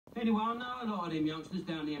Anyway, I know a lot of them youngsters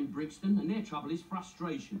down there in Brixton, and their trouble is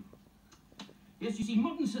frustration. Yes, you see,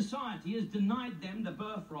 modern society has denied them the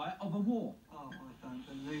birthright of a war. Oh, I don't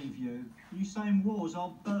believe you. You saying war's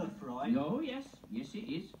our birthright? Oh, yes. Yes, it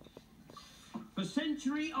is. For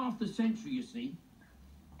century after century, you see,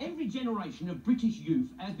 every generation of British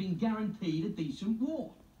youth has been guaranteed a decent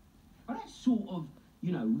war. But that sort of,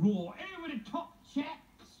 you know, raw, over the top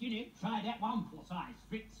chaps, you know, try that one for size,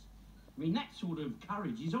 Fritz. I mean, that sort of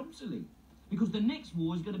courage is obsolete, because the next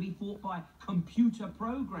war is going to be fought by computer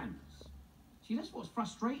programs. See, that's what's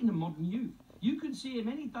frustrating the modern youth. You can see them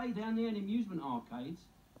any day down there in amusement arcades.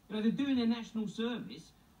 You know, they're doing their national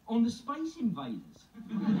service on the Space Invaders.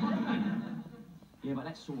 Yeah, but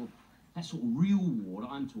that sort of real war that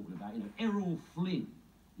I'm talking about, you know, Errol Flynn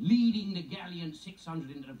leading the galleon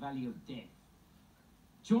 600 into the Valley of Death.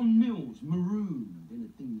 John Mills marooned in a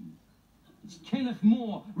dinghy. It's Kenneth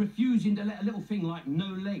Moore refusing to let a little thing like no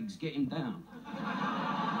legs get him down.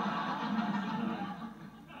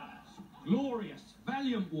 Glorious,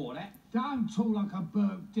 valiant war, that. Don't talk like a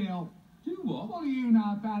Burke-Dell. Do what? What do you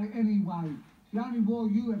know about it anyway? The only war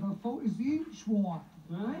you ever fought is the Inch War.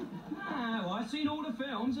 Right? No, I've seen all the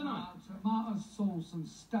films, haven't I? Tomato sauce and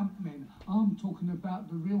stuntmen. I'm talking about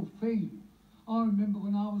the real thing. I remember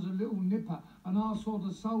when I was a little nipper and I saw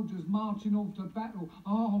the soldiers marching off to battle.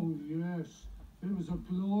 Oh, yes. It was a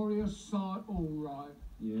glorious sight, all right.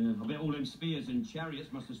 Yeah, I bet all them spears and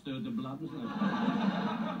chariots must have stirred the blood, mustn't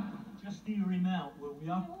they? Just hear him out, will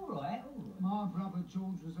ya? All right, all right. My brother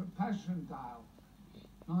George was at Passchendaele.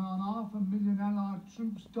 And 500,000 Allied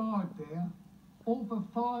troops died there, all for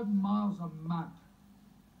 5 miles of mud.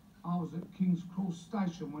 I was at King's Cross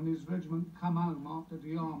Station when his regiment come home after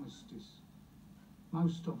the armistice.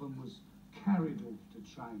 Most of them was carried off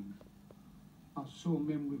to train. I saw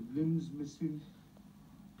men with limbs missing,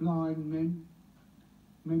 blind men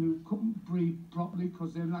who couldn't breathe properly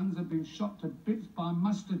because their lungs had been shot to bits by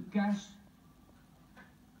mustard gas.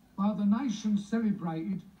 While the nation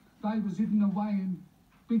celebrated, they was hidden away in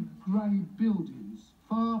big grey buildings,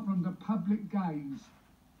 far from the public gaze.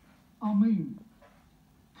 I mean,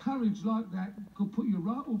 courage like that could put you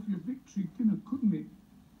right off your victory dinner, couldn't it?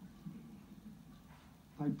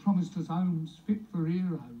 They promised us homes fit for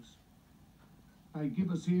heroes. They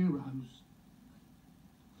give us heroes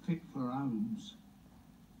fit for homes.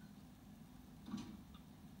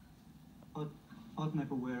 I'd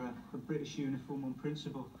never wear a British uniform on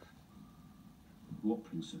principle. What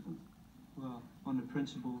principle? Well, on the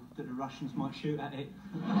principle that the Russians might shoot at it.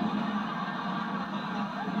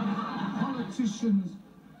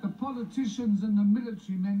 The politicians and the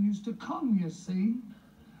military men used to con, you see.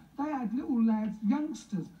 They had little lads,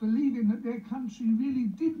 youngsters, believing that their country really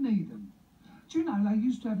did need them. Do you know, they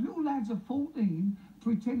used to have little lads of 14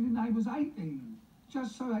 pretending they was 18,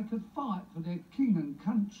 just so they could fight for their king and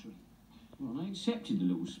country. Well, they accepted the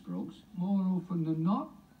little sprogs. More often than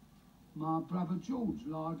not, my brother George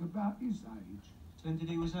lied about his age. Pretended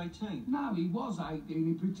he was 18? No, he was 18,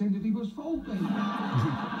 he pretended he was 14.